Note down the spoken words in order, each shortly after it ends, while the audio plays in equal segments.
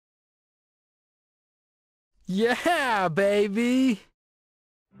Yeah, baby!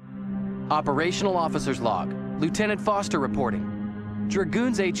 Operational Officer's Log. Lieutenant Foster reporting.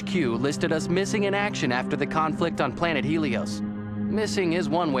 Dragoons HQ listed us missing in action after the conflict on planet Helios. Missing is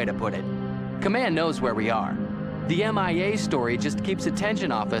one way to put it. Command knows where we are. The MIA story just keeps attention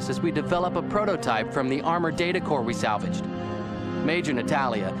off us as we develop a prototype from the armored data core we salvaged. Major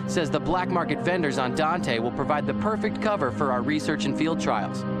Natalia says the black market vendors on Dante will provide the perfect cover for our research and field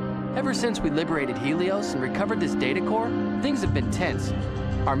trials. Ever since we liberated Helios and recovered this data core, things have been tense.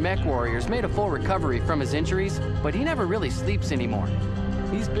 Our mech warrior's made a full recovery from his injuries, but he never really sleeps anymore.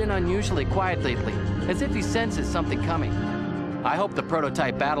 He's been unusually quiet lately, as if he senses something coming. I hope the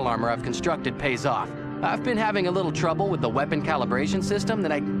prototype battle armor I've constructed pays off. I've been having a little trouble with the weapon calibration system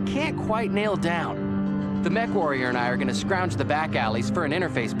that I can't quite nail down. The mech warrior and I are gonna scrounge the back alleys for an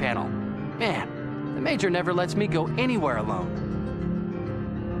interface panel. Man, the Major never lets me go anywhere alone.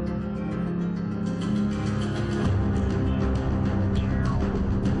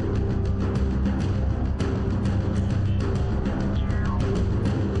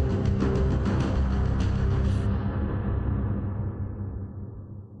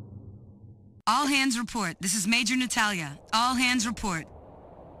 All hands report. This is Major Natalia. All hands report.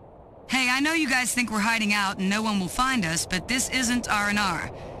 Hey, I know you guys think we're hiding out and no one will find us, but this isn't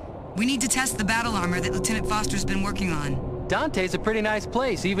R&R. We need to test the battle armor that Lieutenant Foster's been working on. Dante's a pretty nice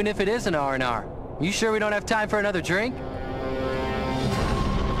place, even if it is an R&R. You sure we don't have time for another drink?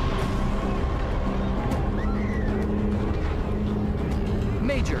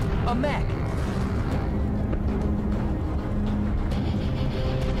 Major, a mech.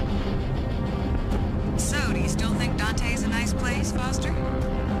 So, do you still think Dante's a nice place, Foster?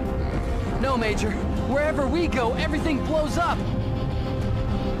 No, Major. Wherever we go, everything blows up.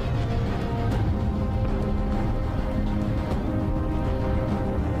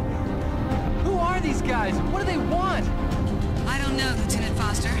 Who are these guys? What do they want? I don't know, Lieutenant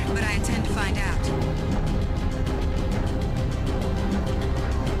Foster, but I intend to find out.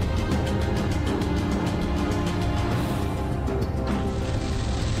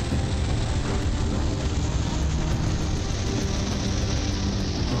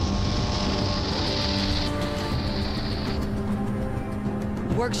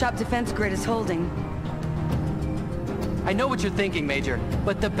 Workshop defense grid is holding. I know what you're thinking, Major,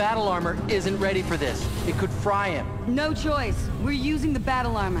 but the battle armor isn't ready for this. It could fry him. No choice. We're using the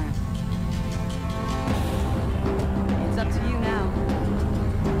battle armor. It's up to you now.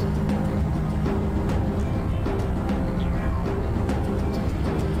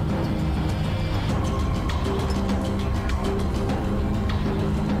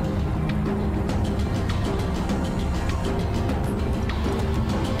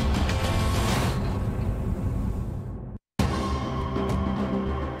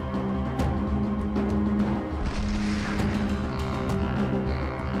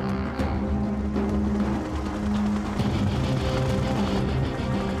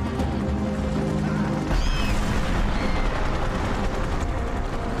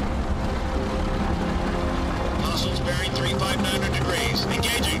 Bearing 359 degrees.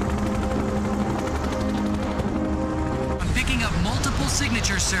 Engaging. I'm picking up multiple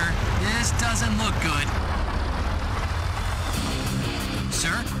signatures, sir. This doesn't look good.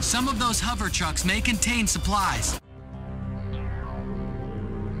 Sir, some of those hover trucks may contain supplies.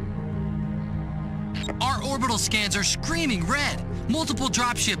 Our orbital scans are screaming red. Multiple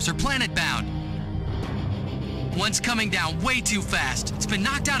dropships are planet-bound. One's coming down way too fast. It's been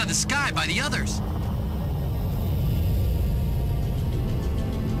knocked out of the sky by the others.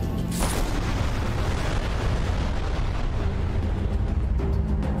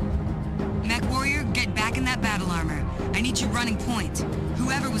 I need you running point.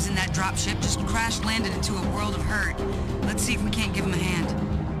 Whoever was in that dropship just crash-landed into a world of hurt. Let's see if we can't give them a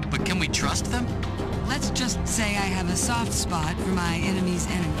hand. But can we trust them? Let's just say I have a soft spot for my enemy's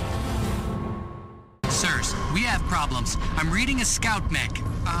enemy. Sirs, we have problems. I'm reading a scout mech.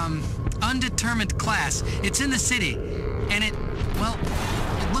 Undetermined class. It's in the city. And it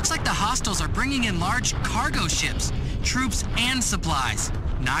looks like the hostiles are bringing in large cargo ships, troops and supplies.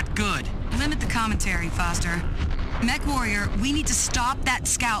 Not good. Limit the commentary, Foster. Mech Warrior, we need to stop that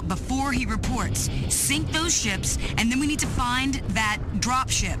scout before he reports. Sink those ships, and then we need to find that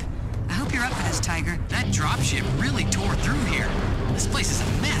dropship. I hope you're up for this, Tiger. That dropship really tore through here. This place is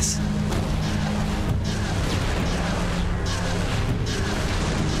a mess.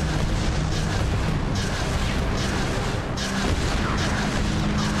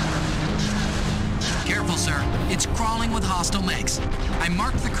 Careful, sir. It's crawling with hostile mechs. I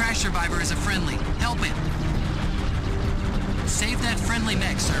marked the crash survivor as a friendly. Help him. Save that friendly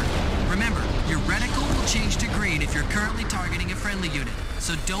mech, sir. Remember, you're reticle will change to green if you're currently targeting a friendly unit,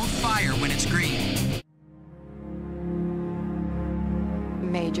 so don't fire when it's green.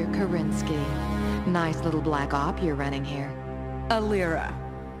 Major Karinsky. Nice little black op you're running here. Alira.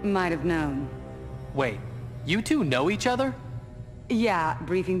 Might have known. Wait, you two know each other? Yeah,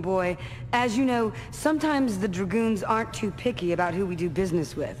 briefing boy. As you know, sometimes the Dragoons aren't too picky about who we do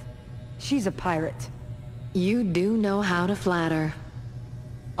business with. She's a pirate. You do know how to flatter.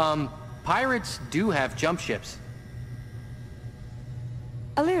 Pirates do have jump ships.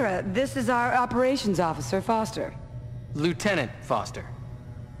 Alira, this is our operations officer, Foster. Lieutenant Foster.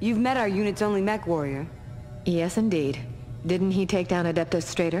 You've met our unit's only mech warrior. Yes, indeed. Didn't he take down Adeptus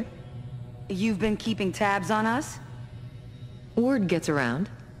Strater? You've been keeping tabs on us? Word gets around,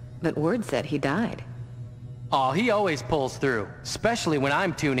 but word said he died. Aw, he always pulls through, especially when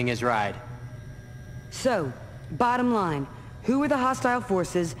I'm tuning his ride. So, bottom line, who were the hostile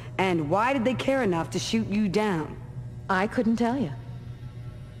forces, and why did they care enough to shoot you down? I couldn't tell you.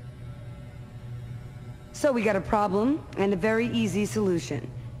 So we got a problem, and a very easy solution.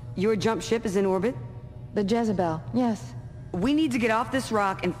 Your jump ship is in orbit? The Jezebel, yes. We need to get off this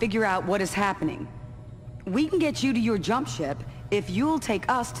rock and figure out what is happening. We can get you to your jump ship if you'll take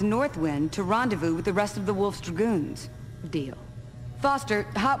us to Northwind to rendezvous with the rest of the Wolf's Dragoons. Deal. Foster,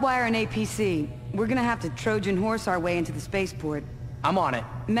 hotwire an APC. We're gonna have to Trojan horse our way into the spaceport. I'm on it.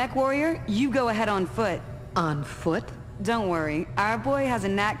 Mech Warrior, you go ahead on foot. On foot? Don't worry, our boy has a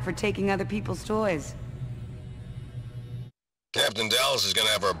knack for taking other people's toys. Captain Dallas is gonna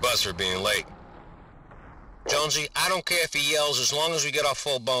have our bus for being late. Jonesy, I don't care if he yells as long as we get our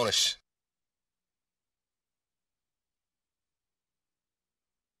full bonus.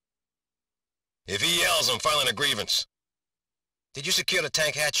 If he yells, I'm filing a grievance. Did you secure the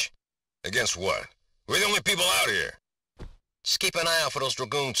tank hatch? Against what? We're the only people out here. Just keep an eye out for those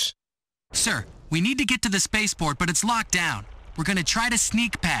Dragoons. Sir, we need to get to the spaceport, but it's locked down. We're gonna try to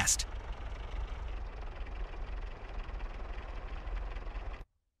sneak past.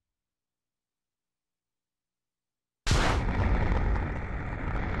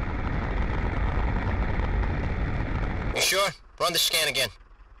 You sure? Run the scan again.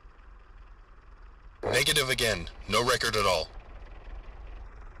 Negative again. No record at all.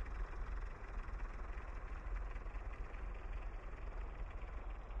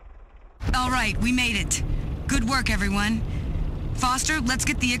 All right, we made it. Good work, everyone. Foster, let's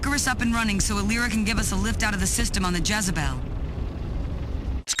get the Icarus up and running so Alira can give us a lift out of the system on the Jezebel.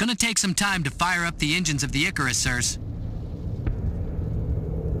 It's gonna take some time to fire up the engines of the Icarus, sirs.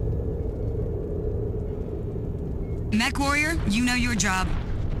 Mech Warrior, you know your job.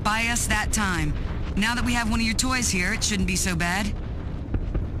 Buy us that time. Now that we have one of your toys here, it shouldn't be so bad.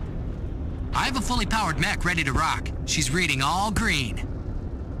 I have a fully powered mech ready to rock. She's reading all green.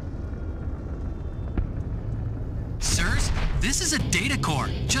 Sirs, this is a data core,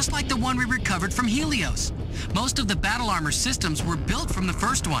 just like the one we recovered from Helios. Most of the battle armor systems were built from the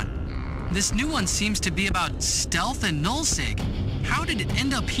first one. This new one seems to be about stealth and nullsig. How did it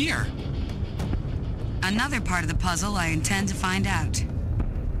end up here? Another part of the puzzle I intend to find out.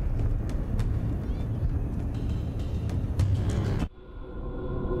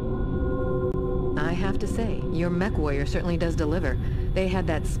 I have to say, your mech warrior certainly does deliver. They had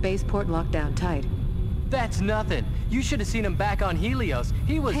that spaceport locked down tight. That's nothing. You should have seen him back on Helios.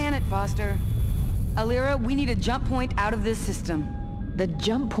 He was... Pan it, Foster. Alira, we need a jump point out of this system. The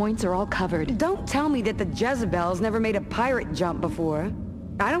jump points are all covered. Don't tell me that the Jezebel's never made a pirate jump before.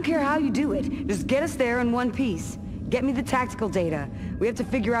 I don't care how you do it. Just get us there in one piece. Get me the tactical data. We have to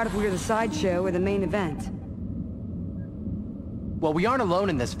figure out if we're the sideshow or the main event. Well, we aren't alone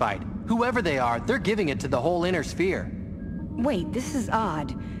in this fight. Whoever they are, they're giving it to the whole inner sphere. Wait, this is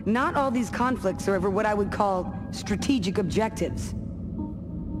odd. Not all these conflicts are over what I would call strategic objectives.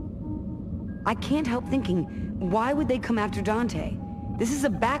 I can't help thinking, why would they come after Dante? This is a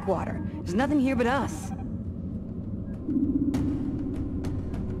backwater. There's nothing here but us.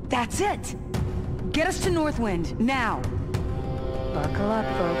 That's it! Get us to Northwind, now! Buckle up,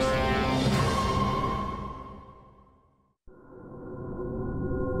 folks.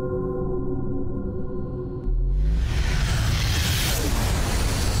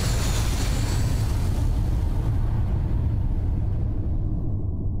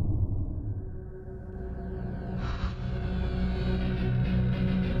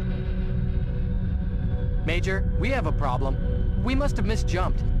 Major, we have a problem. We must have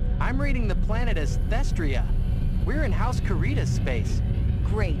misjumped. I'm reading the planet as Thestria. We're in House Carita's space.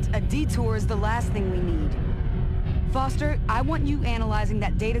 Great. A detour is the last thing we need. Foster, I want you analyzing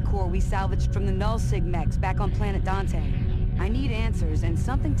that data core we salvaged from the null sig mechs back on planet Dante. I need answers, and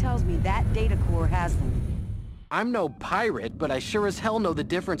something tells me that data core has them. I'm no pirate, but I sure as hell know the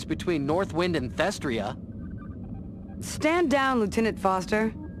difference between Northwind and Thestria. Stand down, Lieutenant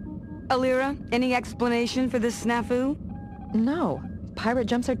Foster. Alira, any explanation for this snafu? No. Pirate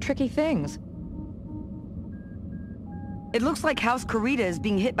jumps are tricky things. It looks like House Karita is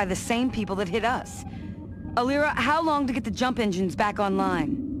being hit by the same people that hit us. Alira, how long to get the jump engines back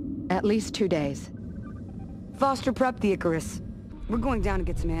online? At least 2 days. Foster, prep the Icarus. We're going down to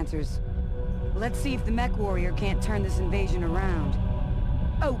get some answers. Let's see if the mech warrior can't turn this invasion around.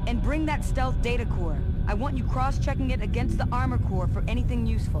 Oh, and bring that stealth data core. I want you cross-checking it against the armor core for anything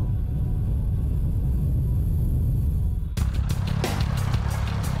useful.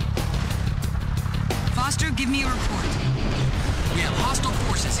 Foster, give me a report. We have hostile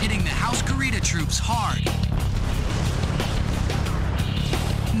forces hitting the House Karita troops hard.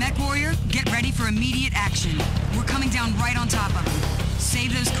 Mech warrior, get ready for immediate action. We're coming down right on top of them.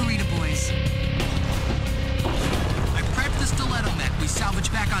 Save those Karita boys. I prepped the stiletto mech we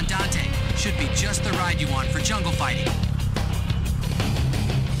salvaged back on Dante. Should be just the ride you want for jungle fighting.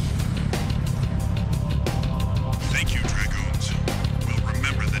 Thank you, Dragoons. We'll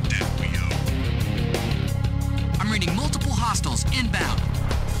remember the debt we owe. I'm reading multiple hostiles inbound.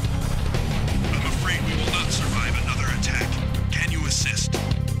 I'm afraid we will not survive another attack. Can you assist?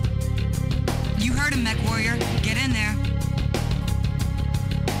 You heard him, Mech warrior. Get in there.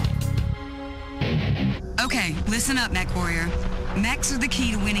 Okay, listen up, Mech warrior. Mechs are the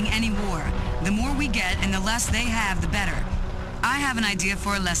key to winning any war. The more we get and the less they have, the better. I have an idea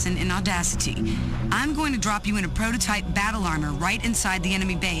for a lesson in audacity. I'm going to drop you in a prototype battle armor right inside the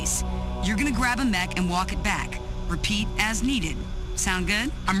enemy base. You're gonna grab a mech and walk it back. Repeat as needed. Sound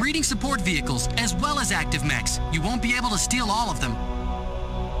good? I'm reading support vehicles as well as active mechs. You won't be able to steal all of them.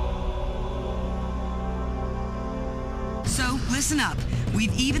 So, listen up.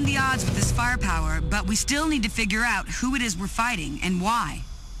 We've evened the odds with this firepower, but we still need to figure out who it is we're fighting and why.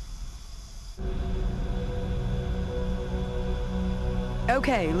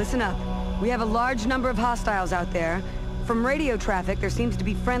 Okay, listen up. We have a large number of hostiles out there. From radio traffic, there seems to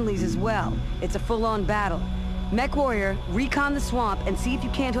be friendlies as well. It's a full-on battle. Mech warrior, recon the swamp and see if you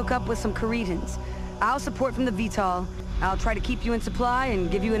can't hook up with some Karitans. I'll support from the VTOL. I'll try to keep you in supply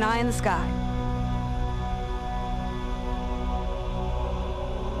and give you an eye in the sky.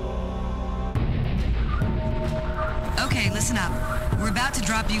 Okay, listen up. We're about to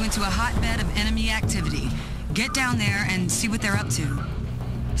drop you into a hotbed of enemy activity. Get down there and see what they're up to.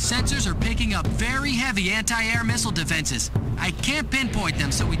 Sensors are picking up very heavy anti-air missile defenses. I can't pinpoint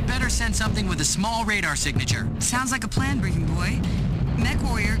them, so we'd better send something with a small radar signature. Sounds like a plan, Briefing Boy. Mech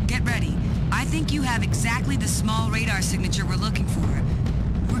warrior, get ready. I think you have exactly the small radar signature we're looking for.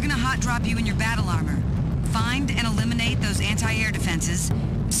 We're gonna hot drop you in your battle armor. Find and eliminate those anti-air defenses.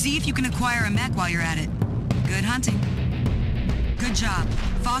 See if you can acquire a mech while you're at it. Good hunting. Good job.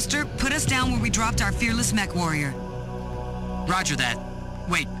 Foster, put us down where we dropped our fearless mech warrior. Roger that.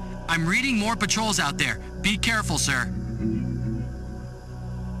 Wait, I'm reading more patrols out there. Be careful, sir.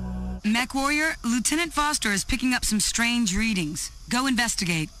 Mech warrior, Lieutenant Foster is picking up some strange readings. Go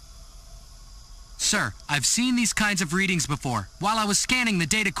investigate. Sir, I've seen these kinds of readings before, while I was scanning the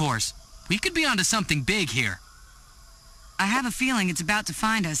data cores. We could be onto something big here. I have a feeling it's about to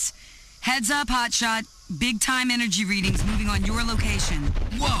find us. Heads up, hotshot. Big-time energy readings moving on your location.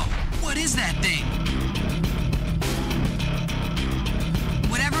 Whoa! What is that thing?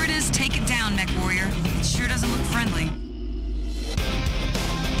 Whatever it is, take it down, Mech warrior. It sure doesn't look friendly.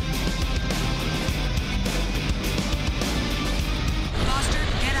 Foster,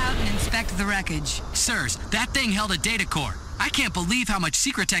 get out and inspect the wreckage. Sirs, that thing held a data core. I can't believe how much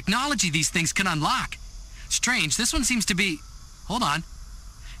secret technology these things can unlock. Strange, this one seems to be... Hold on.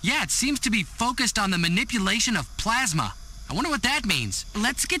 Yeah, it seems to be focused on the manipulation of plasma. I wonder what that means.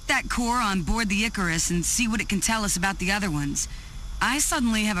 Let's get that core on board the Icarus and see what it can tell us about the other ones. I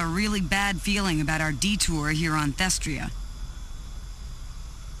suddenly have a really bad feeling about our detour here on Thestria.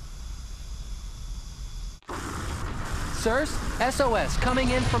 Sirs, SOS coming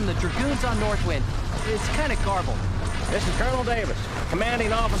in from the Dragoons on Northwind. It's kind of garbled. This is Colonel Davis,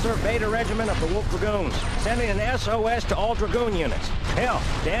 commanding officer, Beta Regiment of the Wolf Dragoons, sending an SOS to all Dragoon units. Hell,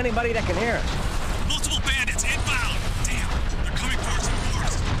 to anybody that can hear us. Multiple bandits inbound! Damn, they're coming for us in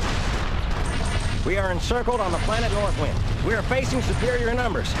force. We are encircled on the planet Northwind. We are facing superior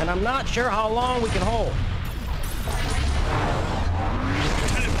numbers, and I'm not sure how long we can hold.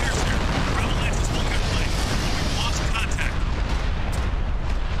 Lieutenant Pierce here. Bravo Lance is holding our flank. We've lost contact.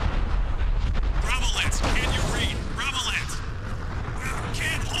 Bravo Lance, can you read? Bravo Lance!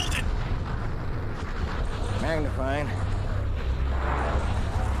 Can't hold it! Magnifying.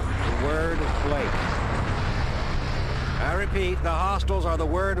 Blake. I repeat, the hostiles are the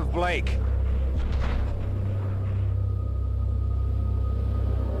word of Blake.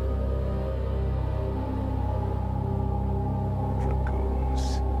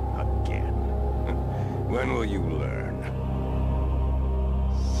 Dragoons. Again. When will you learn?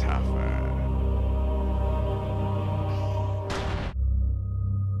 Suffer.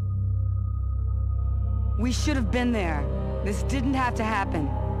 We should have been there. This didn't have to happen.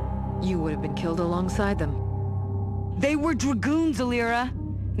 You would have been killed alongside them. They were Dragoons, Alira.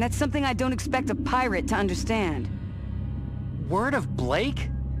 And that's something I don't expect a pirate to understand. Word of Blake?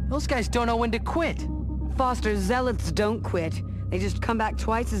 Those guys don't know when to quit. Foster, zealots don't quit. They just come back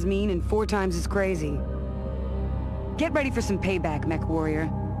twice as mean and 4 times as crazy. Get ready for some payback, Mech Warrior.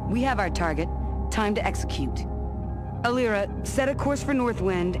 We have our target. Time to execute. Alira, set a course for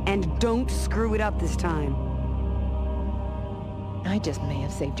Northwind, and don't screw it up this time. I just may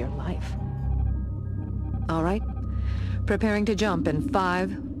have saved your life. All right. Preparing to jump in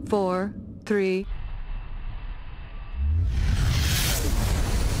 5, 4, 3...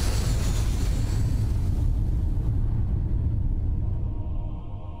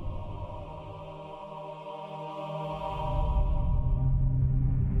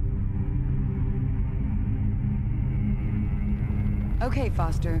 Okay,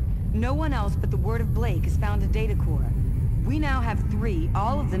 Foster. No one else but the Word of Blake has found a data core. We now have 3,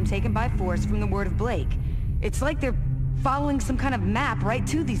 all of them taken by force from the Word of Blake. It's like they're following some kind of map right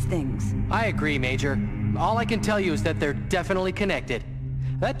to these things. I agree, Major. All I can tell you is that they're definitely connected.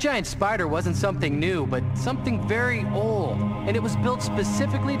 That giant spider wasn't something new, but something very old. And it was built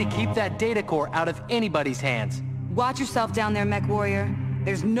specifically to keep that data core out of anybody's hands. Watch yourself down there, Mech Warrior.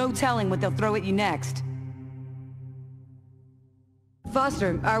 There's no telling what they'll throw at you next.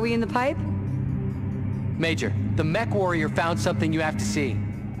 Foster, are we in the pipe? Major, the Mech Warrior found something you have to see.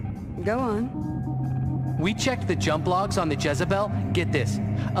 Go on. We checked the jump logs on the Jezebel. Get this.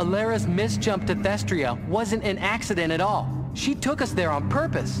 Alira's misjump to Thestria wasn't an accident at all. She took us there on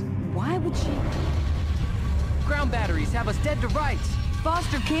purpose. Why would she? Ground batteries have us dead to rights.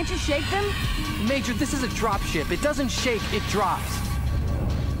 Foster, can't you shake them? Major, this is a dropship. It doesn't shake, it drops.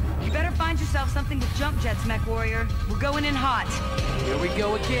 You better find yourself something with jump jets, Mech Warrior. We're going in hot. Here we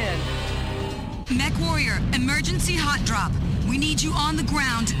go again. Mech Warrior, emergency hot drop. We need you on the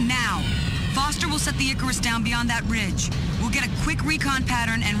ground now. Foster will set the Icarus down beyond that ridge. We'll get a quick recon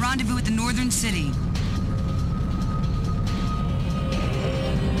pattern and rendezvous at the northern city.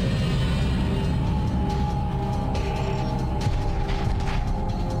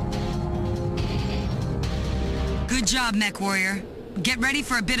 Good job, Mech Warrior. Get ready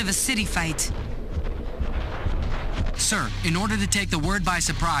for a bit of a city fight. Sir, in order to take the Word by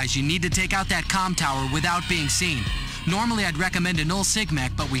surprise, you need to take out that comm tower without being seen. Normally I'd recommend a null sig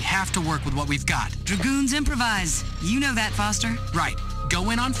mech, but we have to work with what we've got. Dragoons improvise. You know that, Foster. Right.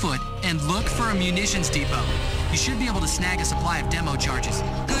 Go in on foot and look for a munitions depot. You should be able to snag a supply of demo charges.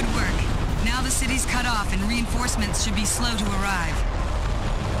 Good work. Now the city's cut off and reinforcements should be slow to arrive.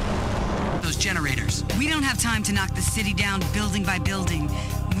 Those generators. We don't have time to knock the city down building by building.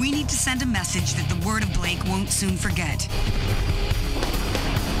 We need to send a message that the Word of Blake won't soon forget.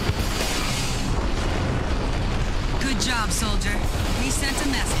 Good job, soldier. We sent a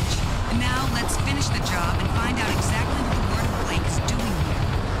message. Now let's finish the job and find out exactly what the Word of Blake is doing here.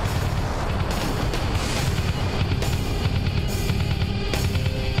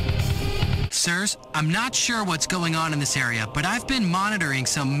 Sirs, I'm not sure what's going on in this area, but I've been monitoring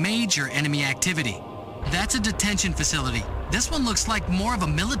some major enemy activity. That's a detention facility. This one looks like more of a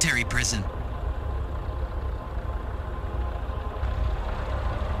military prison.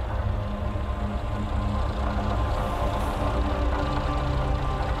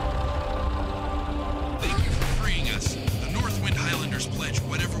 Thank you for freeing us. The Northwind Highlanders pledge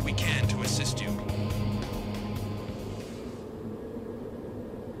whatever we can to assist you.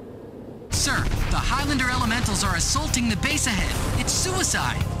 Sir, the Highlander elementals are assaulting the base ahead. It's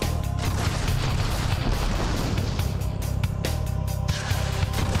suicide.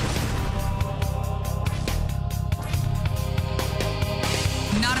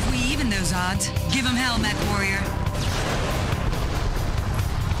 Not if we even those odds. Give him hell, Mech Warrior.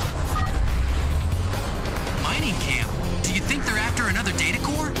 Mining camp? Do you think they're after another data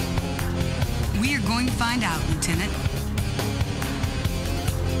core? We are going to find out, Lieutenant.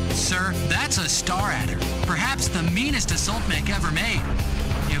 Sir, that's a Star Adder. Perhaps the meanest assault mech ever made.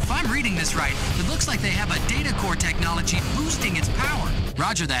 If I'm reading this right, it looks like they have a data core technology boosting its power.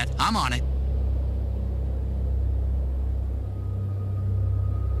 Roger that. I'm on it.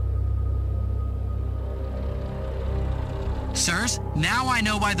 Sirs, Now I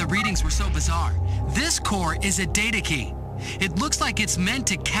know why the readings were so bizarre. This core is a data key. It looks like it's meant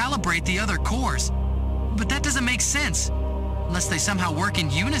to calibrate the other cores. But that doesn't make sense, unless they somehow work in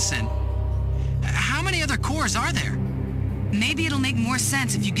unison. How many other cores are there? Maybe it'll make more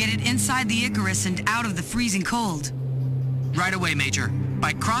sense if you get it inside the Icarus and out of the freezing cold. Right away, Major.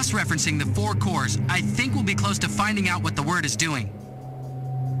 By cross-referencing the 4 cores, I think we'll be close to finding out what the word is doing.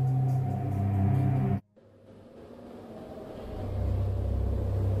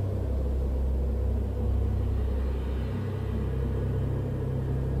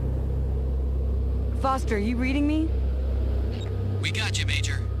 Foster, you reading me? We got you,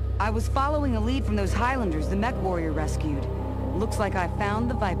 Major. I was following a lead from those Highlanders the mech warrior rescued. Looks like I found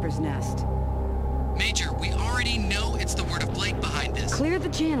the Viper's nest. Major, we already know it's the word of Blake behind this. Clear the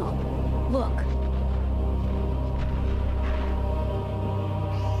channel. Look.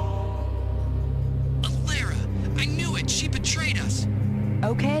 Alara! I knew it! She betrayed us!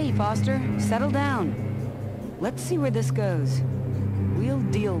 Okay, Foster, settle down. Let's see where this goes. We'll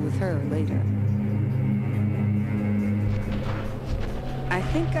deal with her later. I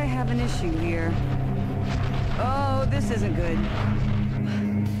think I have an issue here. Oh, this isn't good.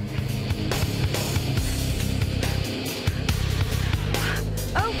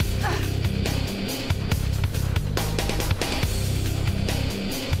 Oh!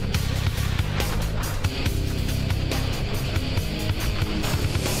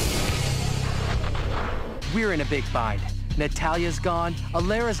 We're in a big bind. Natalia's gone,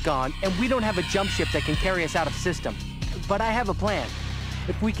 Alara's gone, and we don't have a jump ship that can carry us out of system. But I have a plan.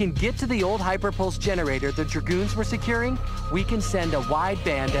 If we can get to the old hyperpulse generator the Dragoons were securing, we can send a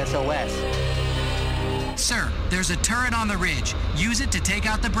wideband SOS. Sir, there's a turret on the ridge. Use it to take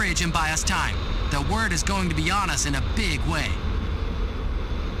out the bridge and buy us time. The word is going to be on us in a big way.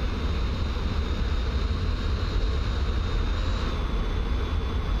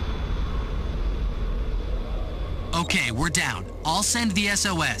 Okay, we're down. I'll send the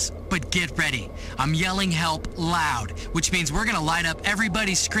SOS, but get ready. I'm yelling help loud, which means we're gonna light up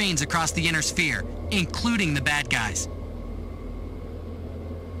everybody's screens across the inner sphere, including the bad guys.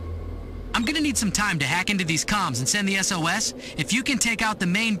 I'm gonna need some time to hack into these comms and send the SOS. If you can take out the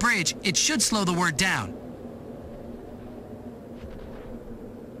main bridge, it should slow the word down.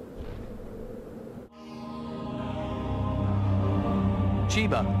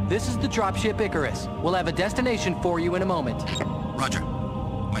 Chiba, this is the dropship Icarus. We'll have a destination for you in a moment. Roger.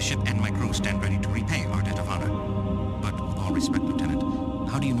 My ship and my crew stand ready to repay our debt of honor. But with all respect, Lieutenant,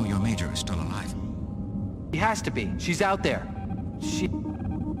 how do you know your major is still alive? She has to be. She's out there.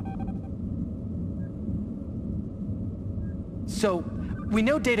 So, we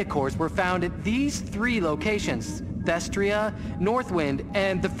know data cores were found at these 3 locations. Thestria, Northwind,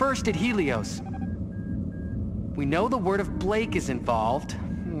 and the first at Helios. We know the word of Blake is involved.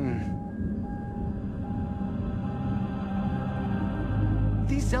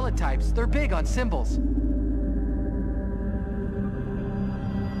 These zealot types, they're big on symbols.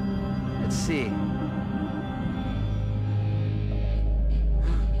 Let's see.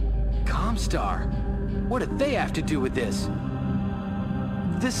 Comstar. What do they have to do with this?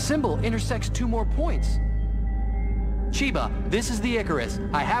 This symbol intersects 2 more points. Chiba, this is the Icarus.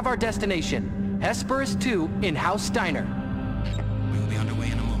 I have our destination. Hesperus 2 in House Steiner. We'll be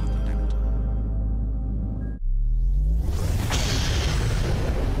underway in a moment, Lieutenant.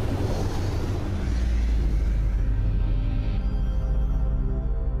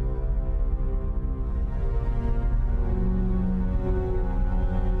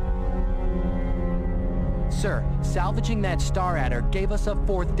 Sir, salvaging that Star Adder gave us a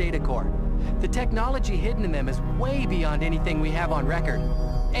 4th data core. The technology hidden in them is way beyond anything we have on record.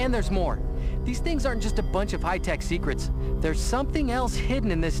 And there's more. These things aren't just a bunch of high-tech secrets. There's something else hidden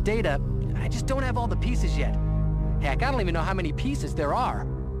in this data. I just don't have all the pieces yet. Heck, I don't even know how many pieces there are.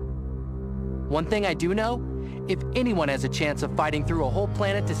 One thing I do know, if anyone has a chance of fighting through a whole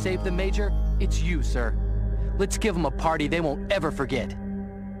planet to save the Major, it's you, sir. Let's give them a party they won't ever forget.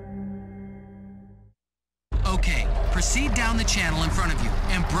 Okay, proceed down the channel in front of you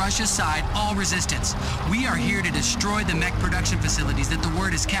and brush aside all resistance. We are here to destroy the mech production facilities that the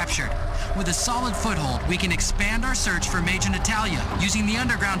word has captured. With a solid foothold, we can expand our search for Major Natalia using the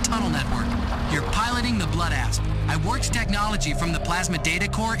underground tunnel network. You're piloting the Blood Asp. I worked technology from the plasma data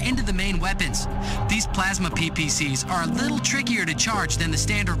core into the main weapons. These plasma PPCs are a little trickier to charge than the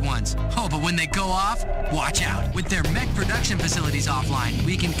standard ones. Oh, but when they go off, watch out. With their mech production facilities offline,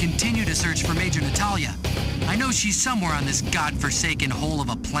 we can continue to search for Major Natalia. I know she's somewhere on this godforsaken hole of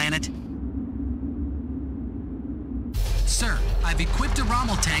a planet. Sir, I've equipped a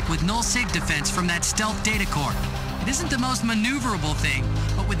Rommel tank with null sig defense from that stealth data core. It isn't the most maneuverable thing,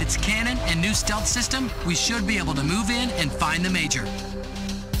 but with its cannon and new stealth system, we should be able to move in and find the Major.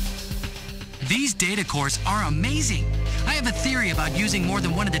 These data cores are amazing. I have a theory about using more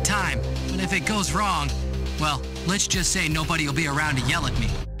than one at a time, but if it goes wrong, well, let's just say nobody will be around to yell at me.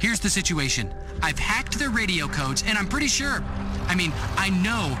 Here's the situation. I've hacked their radio codes, and I'm pretty sure. I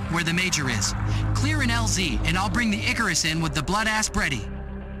know where the Major is. Clear an LZ, and I'll bring the Icarus in with the blood-asp ready.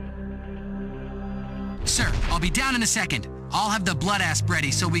 Sir, I'll be down in a second. I'll have the blood-asp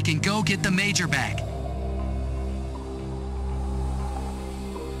ready so we can go get the Major back.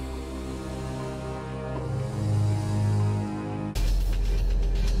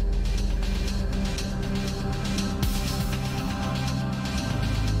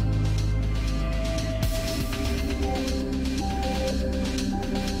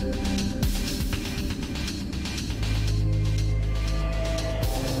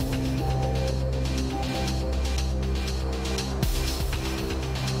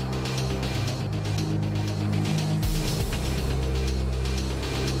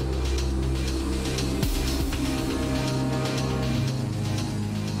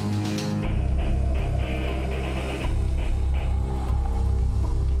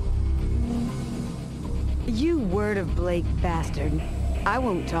 You word of Blake bastard. I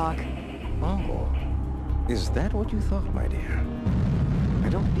won't talk. Oh, is that what you thought, my dear? I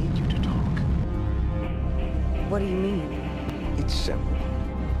don't need you to talk. What do you mean? It's simple.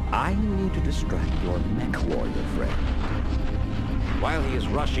 I need to distract your mech warrior friend. While he is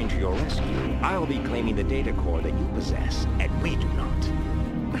rushing to your rescue, I'll be claiming the data core that you possess, and we do not.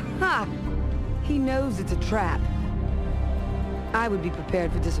 Ha! He knows it's a trap. I would be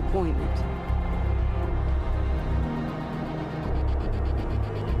prepared for disappointment.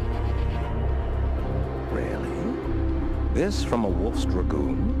 This from a Wolf's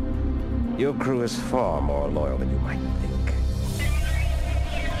Dragoon? Your crew is far more loyal than you might think.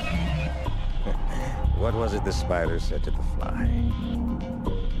 What was it the spider said to the fly?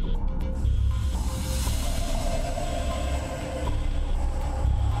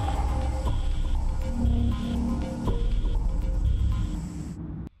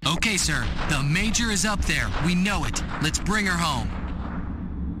 Okay, sir. The Major is up there. We know it. Let's bring her home.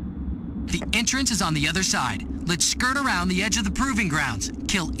 The entrance is on the other side. Let's skirt around the edge of the proving grounds.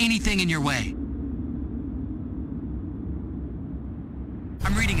 Kill anything in your way.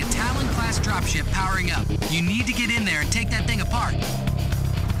 I'm reading a Talon-class dropship powering up. You need to get in there and take that thing apart.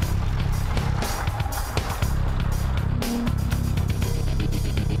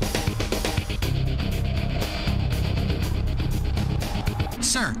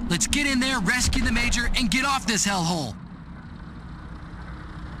 Sir, let's get in there, rescue the Major, and get off this hellhole.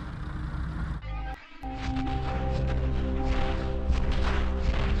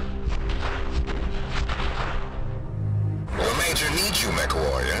 Needs you, Mech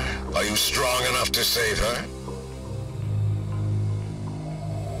Warrior. Are you strong enough to save her?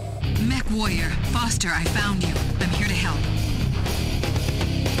 Mech Warrior, Foster, I found you. I'm here to help.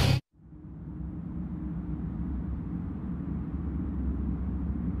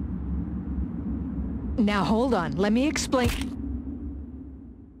 Now hold on, let me explain.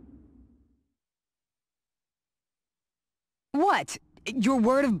 What? Your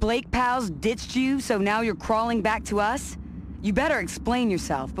word of Blake pals ditched you, so now you're crawling back to us? You better explain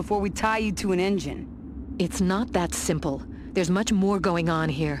yourself before we tie you to an engine. It's not that simple. There's much more going on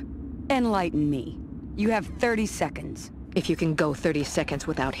here. Enlighten me. You have 30 seconds. If you can go 30 seconds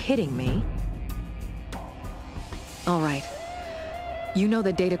without hitting me. All right. You know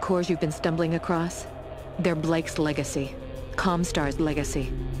the data cores you've been stumbling across? They're Blake's legacy. Comstar's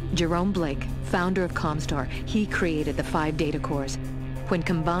legacy. Jerome Blake, founder of Comstar, he created the 5 data cores. When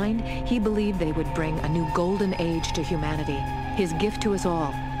combined, he believed they would bring a new golden age to humanity, his gift to us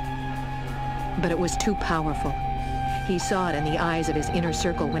all. But it was too powerful. He saw it in the eyes of his inner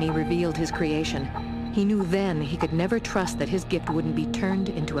circle when he revealed his creation. He knew then he could never trust that his gift wouldn't be turned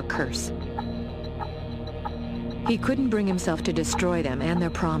into a curse. He couldn't bring himself to destroy them and their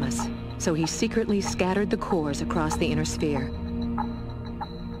promise, so he secretly scattered the cores across the inner sphere.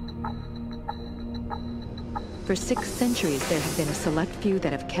 For 6 centuries, there have been a select few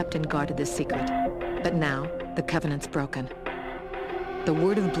that have kept and guarded this secret. But now, the Covenant's broken. The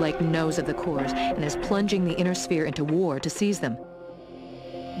word of Blake knows of the cores and is plunging the inner sphere into war to seize them.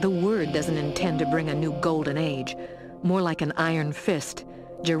 The word doesn't intend to bring a new golden age, more like an iron fist.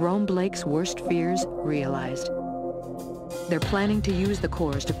 Jerome Blake's worst fears realized. They're planning to use the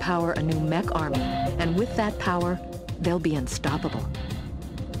cores to power a new mech army, and with that power, they'll be unstoppable.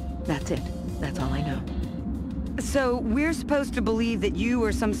 That's it. That's all I know. So, we're supposed to believe that you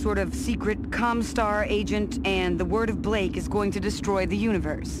are some sort of secret Comstar agent and the word of Blake is going to destroy the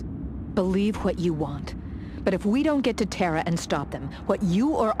universe. Believe what you want. But if we don't get to Terra and stop them, what you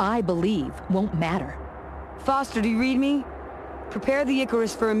or I believe won't matter. Foster, do you read me? Prepare the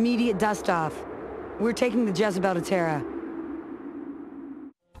Icarus for immediate dust-off. We're taking the Jezebel to Terra.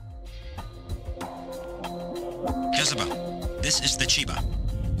 Jezebel, this is the Chiba.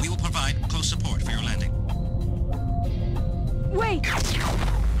 We will provide close support for your landing. Wait!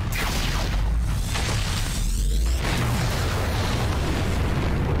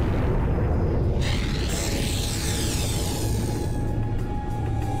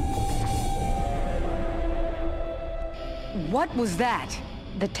 What was that?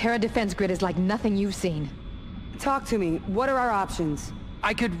 The Terra defense grid is like nothing you've seen. Talk to me. What are our options?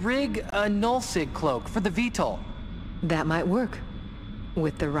 I could rig a nullsig cloak for the VTOL. That might work.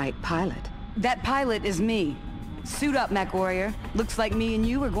 With the right pilot. That pilot is me. Suit up, Mech Warrior. Looks like me and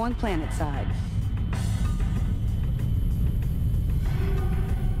you are going planet-side.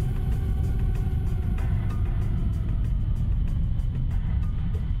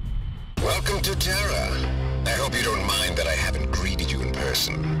 Welcome to Terra. I hope you don't mind that I haven't greeted you in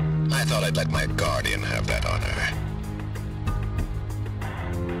person. I thought I'd let my guardian have that honor.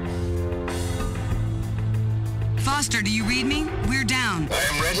 Foster, do you read me? We're down. I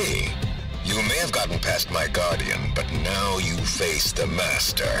am ready. You may have gotten past my guardian, but now you face the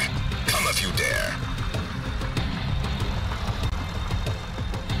master. Come if you dare.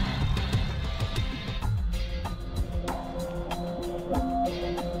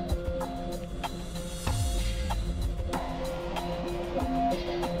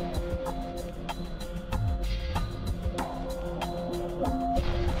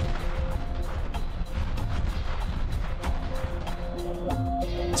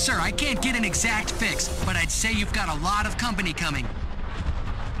 Sir, I can't get an exact fix, but I'd say you've got a lot of company coming.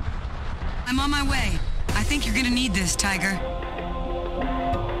 I'm on my way. I think you're gonna need this, Tiger.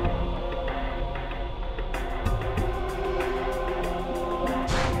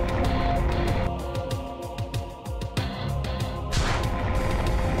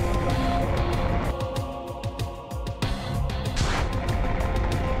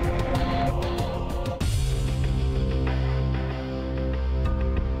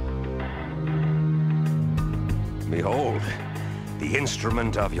 Behold, the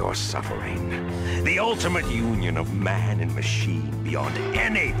instrument of your suffering. The ultimate union of man and machine beyond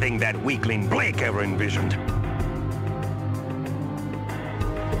anything that weakling Blake ever envisioned.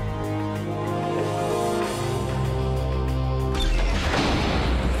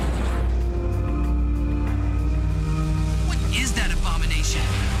 What is that abomination?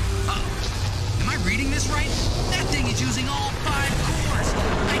 Am I reading this right? That thing is using all 5 cores.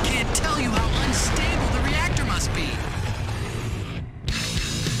 I can't tell you how unstable the reactor must be.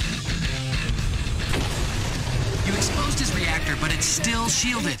 You exposed his reactor, but it's still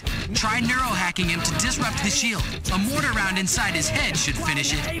shielded. Try neurohacking him to disrupt the shield. A mortar round inside his head should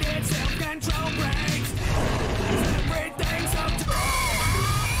finish it.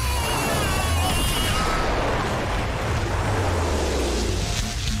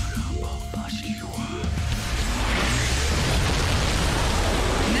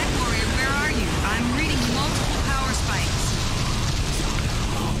 Mech Warrior, where are you? I'm reading multiple power spikes.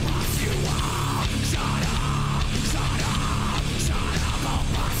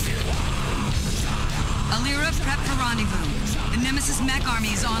 Alira, prep for rendezvous. The Nemesis mech army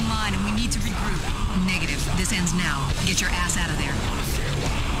is online and we need to regroup. Negative. This ends now. Get your ass out of there.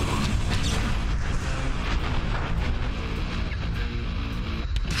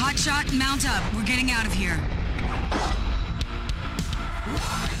 Hotshot, mount up. We're getting out of here.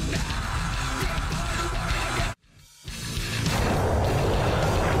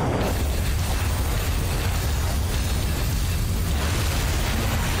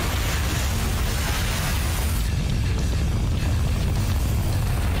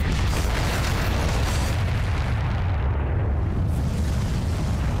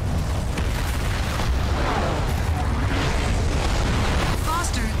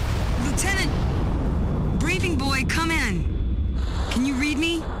 Foster, Lieutenant! Briefing boy, come in. Can you read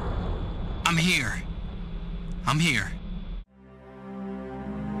me? I'm here. I'm here.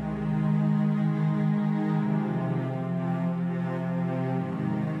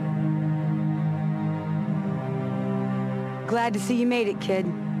 Glad to see you made it, kid.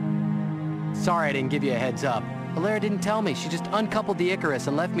 Sorry I didn't give you a heads up. Alira didn't tell me. She just uncoupled the Icarus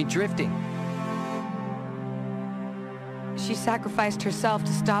and left me drifting. She sacrificed herself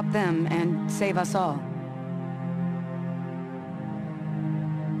to stop them and save us all.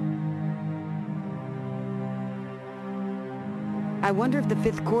 I wonder if the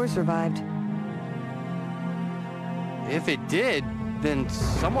 5th Corps survived. If it did, then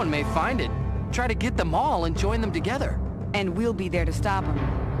someone may find it, try to get them all and join them together. And we'll be there to stop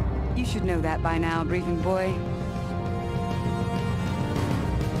them. You should know that by now, briefing boy.